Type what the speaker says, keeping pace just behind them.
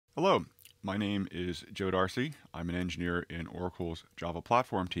Hello, my name is Joe Darcy. I'm an engineer in Oracle's Java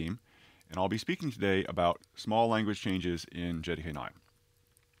Platform team, and I'll be speaking today about small language changes in JDK 9.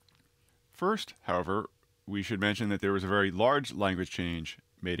 First, however, we should mention that there was a very large language change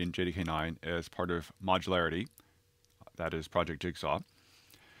made in JDK 9 as part of modularity, that is Project Jigsaw.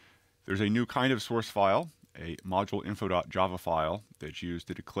 There's a new kind of source file, a moduleinfo.java file that's used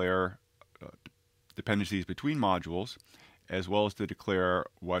to declare dependencies between modules, as well as to declare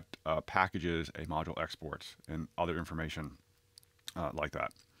what packages a module exports and other information like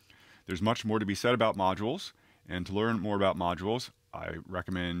that. There's much more to be said about modules, and to learn more about modules, I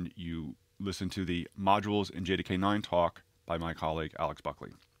recommend you listen to the Modules in JDK 9 talk by my colleague Alex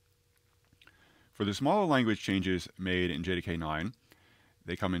Buckley. For the smaller language changes made in JDK 9,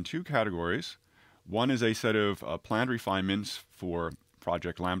 they come in two categories. One is a set of planned refinements for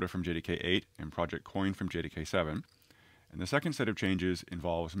Project Lambda from JDK 8 and Project Coin from JDK 7. And the second set of changes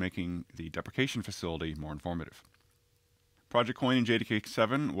involves making the deprecation facility more informative. Project Coin in JDK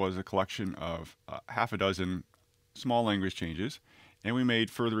 7 was a collection of half a dozen small language changes, and we made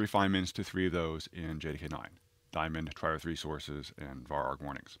further refinements to 3 of those in JDK 9, Diamond, try with resources, and var arg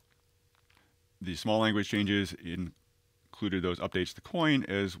warnings. The small language changes included those updates to Coin,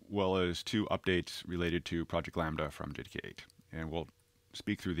 as well as 2 updates related to Project Lambda from JDK 8, and we'll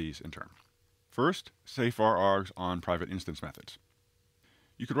speak through these in turn. First, safe var args on private instance methods.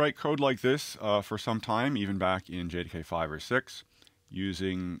 You could write code like this for some time, even back in JDK 5 or 6,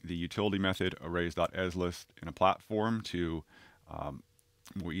 using the utility method arrays.aslist in a platform to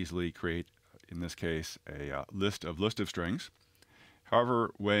more easily create, in this case, a list of strings.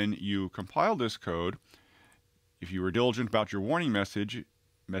 However, when you compile this code, if you were diligent about your warning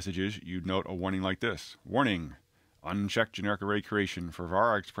messages, you'd note a warning like this: warning, unchecked generic array creation for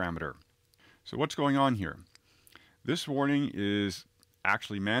var args parameter. So what's going on here? This warning is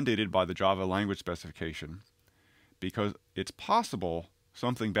actually mandated by the Java language specification because it's possible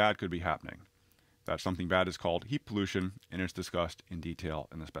something bad could be happening. That something bad is called heap pollution, and it's discussed in detail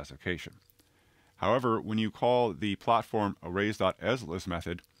in the specification. However, when you call the platform arrays.aslist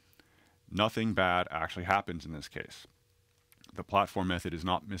method, nothing bad actually happens in this case. The platform method is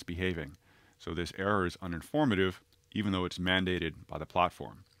not misbehaving, so this error is uninformative, even though it's mandated by the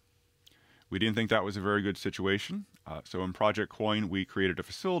platform. We didn't think that was a very good situation, so in Project Coin, we created a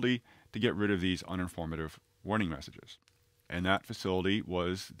facility to get rid of these uninformative warning messages. And that facility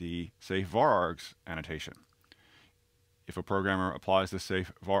was the safe var args annotation. If a programmer applies the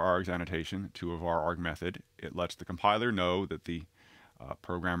safe var args annotation to a var arg method, it lets the compiler know that the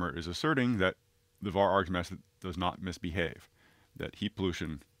programmer is asserting that the var args method does not misbehave, that heap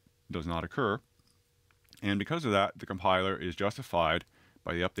pollution does not occur. And because of that, the compiler is justified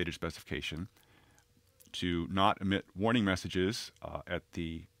by the updated specification to not emit warning messages at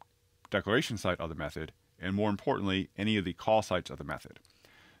the declaration site of the method, and more importantly, any of the call sites of the method.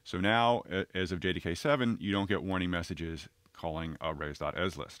 So now, as of JDK 7, you don't get warning messages calling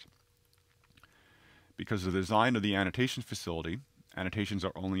arrays.aslist. Because of the design of the annotation facility, annotations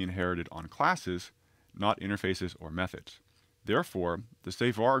are only inherited on classes, not interfaces or methods. Therefore, the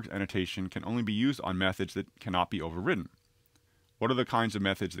safe var args annotation can only be used on methods that cannot be overridden. What are the kinds of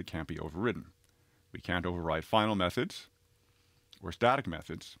methods that can't be overridden? We can't override final methods or static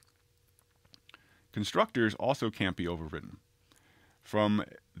methods. Constructors also can't be overridden. From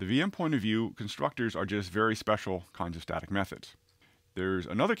the VM point of view, constructors are just very special kinds of static methods. There's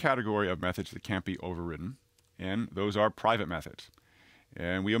another category of methods that can't be overridden, and those are private methods.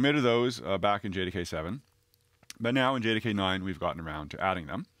 And we omitted those back in JDK 7, but now in JDK 9 we've gotten around to adding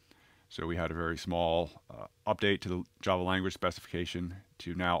them. So we had a very small update to the Java language specification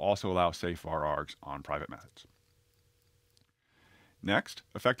to now also allow safe var args on private methods. Next,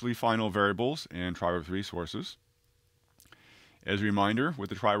 effectively final variables and try with resources. As a reminder, with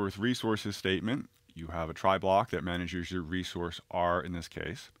the try with resources statement, you have a try block that manages your resource R in this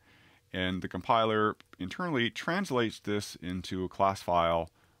case, and the compiler internally translates this into a class file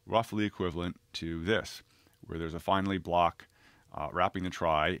roughly equivalent to this, where there's a finally block wrapping the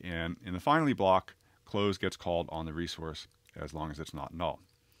try, and in the finally block, close gets called on the resource as long as it's not null.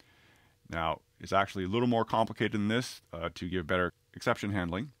 Now, it's actually a little more complicated than this to give better exception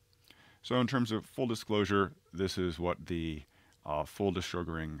handling. So in terms of full disclosure, this is what the full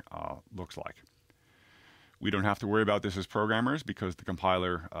desugaring looks like. We don't have to worry about this as programmers because the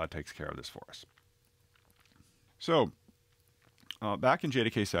compiler takes care of this for us. So back in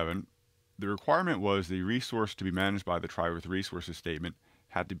JDK 7, the requirement was the resource to be managed by the try with resources statement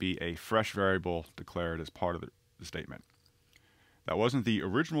had to be a fresh variable declared as part of the statement. That wasn't the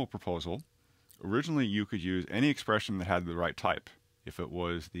original proposal. Originally, you could use any expression that had the right type. If it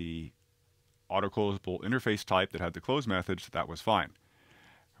was the autoclosable interface type that had the close methods, that was fine.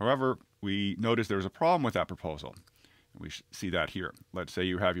 However, we noticed there was a problem with that proposal. We see that here. Let's say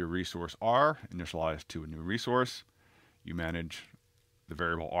you have your resource R initialized to a new resource. You manage the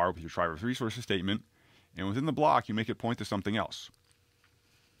variable R with your try with resources statement, and within the block you make it point to something else.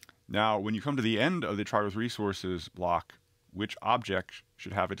 Now, when you come to the end of the try with resources block, which object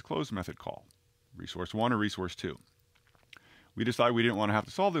should have its close method call? Resource 1 or resource 2? We decided we didn't want to have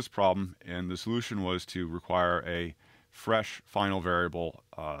to solve this problem, and the solution was to require a fresh final variable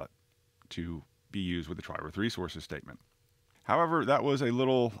to be used with the try with resources statement. However, that was a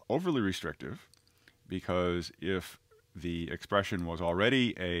little overly restrictive, because if the expression was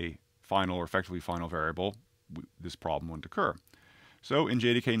already a final or effectively final variable, this problem wouldn't occur. So in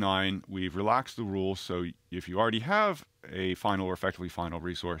JDK 9, we've relaxed the rules, so if you already have a final or effectively final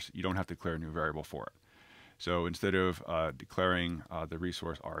resource, you don't have to declare a new variable for it. So instead of declaring the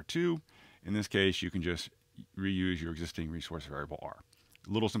resource R2, in this case, you can just reuse your existing resource variable R.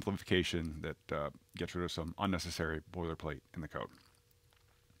 A little simplification that gets rid of some unnecessary boilerplate in the code.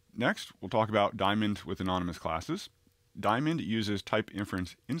 Next, we'll talk about Diamond with anonymous classes. Diamond uses type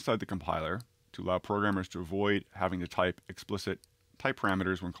inference inside the compiler to allow programmers to avoid having to type explicit type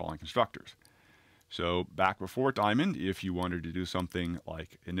parameters when calling constructors. So back before Diamond, if you wanted to do something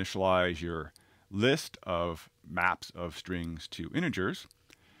like initialize your list of maps of strings to integers,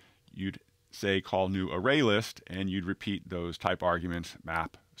 you'd say call new array list, and you'd repeat those type arguments,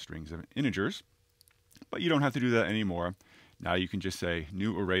 map strings of integers. But you don't have to do that anymore. Now you can just say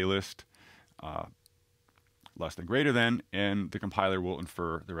new array list less than greater than, and the compiler will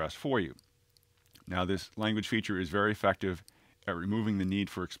infer the rest for you. Now this language feature is very effective at removing the need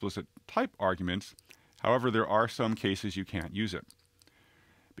for explicit type arguments. However, there are some cases you can't use it.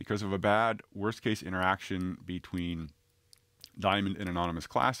 Because of a bad worst case interaction between Diamond and anonymous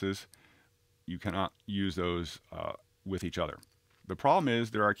classes, you cannot use those with each other. The problem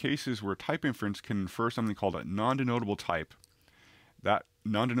is there are cases where type inference can infer something called a non-denotable type. That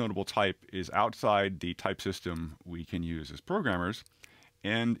non-denotable type is outside the type system we can use as programmers,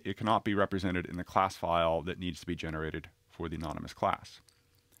 and it cannot be represented in the class file that needs to be generated for the anonymous class.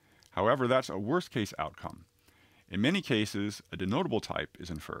 However, that's a worst case outcome. In many cases, a denotable type is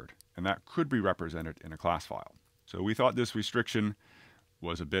inferred, and that could be represented in a class file. So we thought this restriction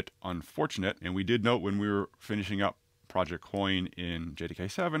was a bit unfortunate, and we did note when we were finishing up Project Coin in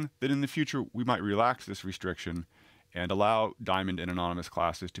JDK 7 that in the future we might relax this restriction and allow Diamond and anonymous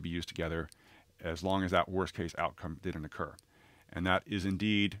classes to be used together as long as that worst case outcome didn't occur. And that is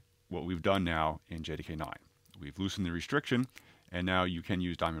indeed what we've done now in JDK 9. We've loosened the restriction, and now you can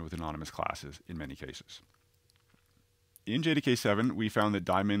use Diamond with anonymous classes in many cases. In JDK 7, we found that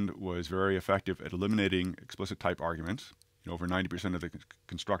Diamond was very effective at eliminating explicit type arguments in over 90% of the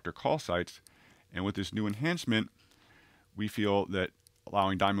constructor call sites, and with this new enhancement, we feel that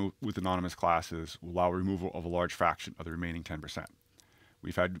allowing Diamond with anonymous classes will allow removal of a large fraction of the remaining 10%.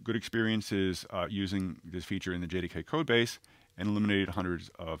 We've had good experiences using this feature in the JDK codebase and eliminated hundreds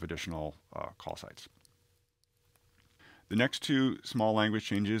of additional call sites. The next two small language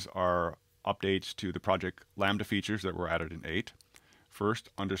changes are updates to the project Lambda features that were added in 8. First,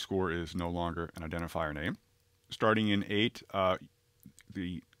 underscore is no longer an identifier name. Starting in 8,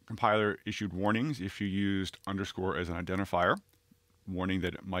 the compiler issued warnings if you used underscore as an identifier, warning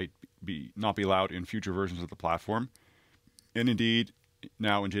that it might not be allowed in future versions of the platform. And indeed,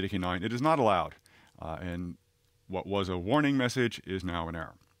 now in JDK 9, it is not allowed. And what was a warning message is now an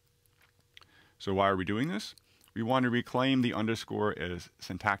error. So why are we doing this? We want to reclaim the underscore as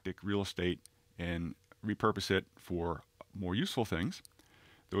syntactic real estate and repurpose it for more useful things.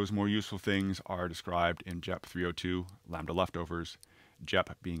 Those more useful things are described in JEP 302, Lambda leftovers,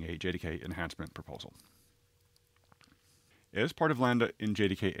 JEP being a JDK enhancement proposal. As part of Lambda in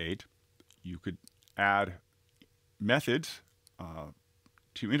JDK 8, you could add methods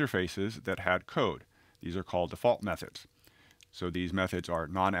to interfaces that had code. These are called default methods. So these methods are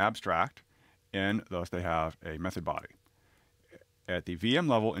non-abstract, and thus they have a method body. At the VM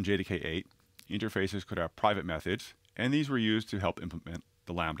level in JDK 8, interfaces could have private methods, and these were used to help implement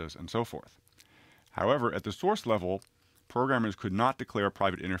the lambdas and so forth. However, at the source level, programmers could not declare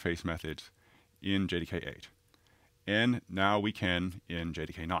private interface methods in JDK 8. And now we can in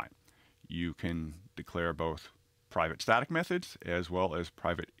JDK 9. You can declare both private static methods as well as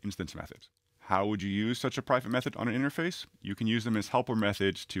private instance methods. How would you use such a private method on an interface? You can use them as helper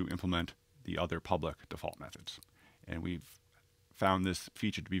methods to implement the other public default methods. And we've found this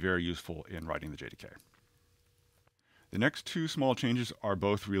feature to be very useful in writing the JDK. The next two small changes are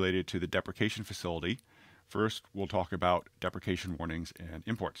both related to the deprecation facility. First, we'll talk about deprecation warnings and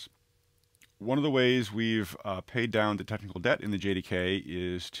imports. One of the ways we've paid down the technical debt in the JDK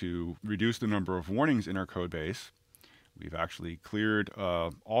is to reduce the number of warnings in our code base. We've actually cleared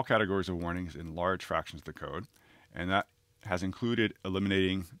all categories of warnings in large fractions of the code, and that has included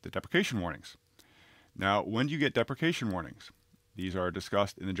eliminating the deprecation warnings. Now, when do you get deprecation warnings? These are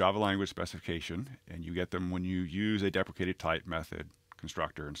discussed in the Java language specification, and you get them when you use a deprecated type, method,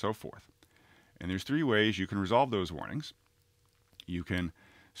 constructor, and so forth. And there's three ways you can resolve those warnings. You can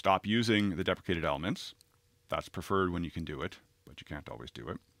stop using the deprecated elements. That's preferred when you can do it, but you can't always do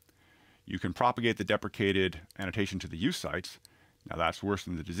it. You can propagate the deprecated annotation to the use sites. Now that's worse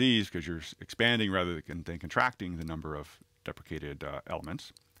than the disease because you're expanding rather than contracting the number of deprecated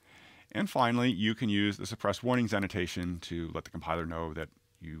elements. And finally, you can use the suppress warnings annotation to let the compiler know that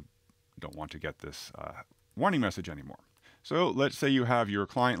you don't want to get this warning message anymore. So let's say you have your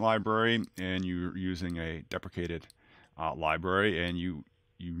client library and you're using a deprecated library, and you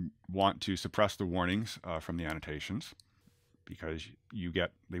want to suppress the warnings from the annotations because you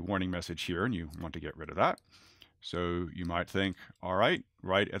get the warning message here and you want to get rid of that. So you might think, all right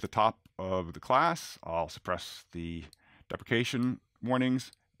at the top of the class, I'll suppress the deprecation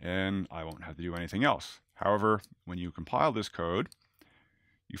warnings and I won't have to do anything else. However, when you compile this code,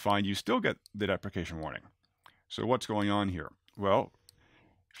 you find you still get the deprecation warning. So what's going on here? Well,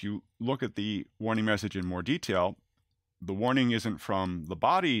 if you look at the warning message in more detail, the warning isn't from the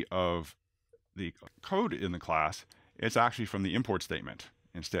body of the code in the class, it's actually from the import statement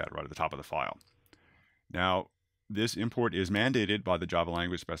instead, right at the top of the file. Now, this import is mandated by the Java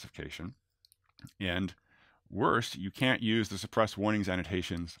language specification, and worse, you can't use the suppress warnings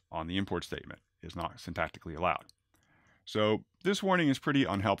annotations on the import statement. It's not syntactically allowed. So this warning is pretty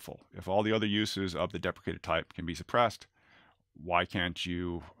unhelpful. If all the other uses of the deprecated type can be suppressed, why can't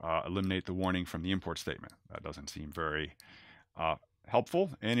you eliminate the warning from the import statement? That doesn't seem very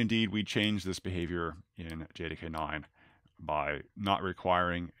helpful. And indeed, we changed this behavior in JDK 9 by not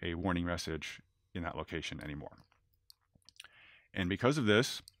requiring a warning message in that location anymore. And because of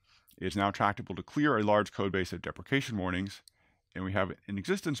this, it's now tractable to clear a large code base of deprecation warnings. And we have an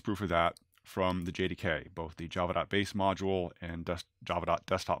existence proof of that from the JDK. Both the java.base module and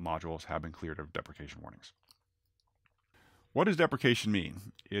java.desktop modules have been cleared of deprecation warnings. What does deprecation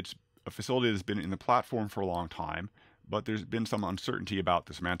mean? It's a facility that's been in the platform for a long time, but there's been some uncertainty about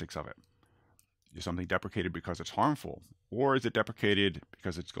the semantics of it. Is something deprecated because it's harmful, or is it deprecated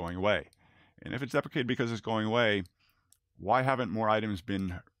because it's going away? And if it's deprecated because it's going away, why haven't more items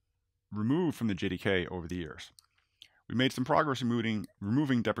been removed from the JDK over the years? We made some progress in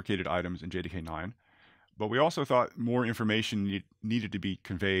removing deprecated items in JDK 9, but we also thought more information needed to be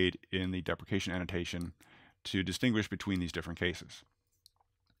conveyed in the deprecation annotation to distinguish between these different cases.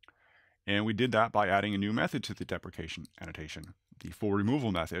 And we did that by adding a new method to the deprecation annotation, the full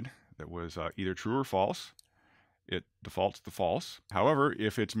removal method that was either true or false. It defaults to false. However,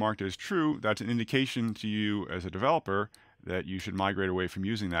 if it's marked as true, that's an indication to you as a developer that you should migrate away from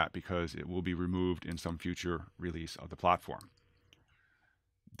using that because it will be removed in some future release of the platform.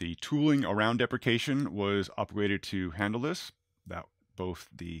 The tooling around deprecation was upgraded to handle this. That both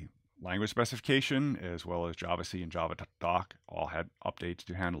the language specification as well as JavaC and Java.doc all had updates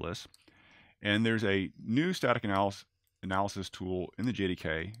to handle this. And there's a new static analysis tool in the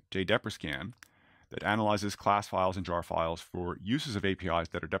JDK, JDeprecation, that analyzes class files and jar files for uses of APIs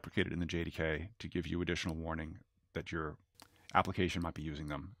that are deprecated in the JDK to give you additional warning that your application might be using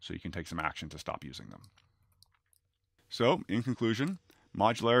them, so you can take some action to stop using them. So, in conclusion,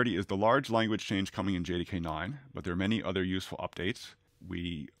 modularity is the large language change coming in JDK 9, but there are many other useful updates.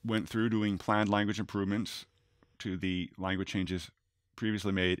 We went through doing planned language improvements to the language changes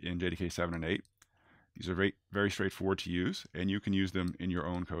previously made in JDK 7 and 8. These are very straightforward to use, and you can use them in your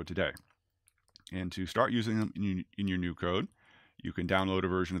own code today. And to start using them in your new code, you can download a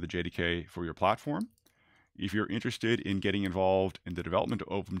version of the JDK for your platform. If you're interested in getting involved in the development of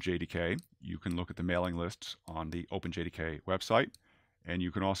OpenJDK, you can look at the mailing lists on the OpenJDK website, and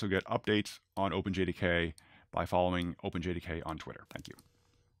you can also get updates on OpenJDK by following OpenJDK on Twitter. Thank you.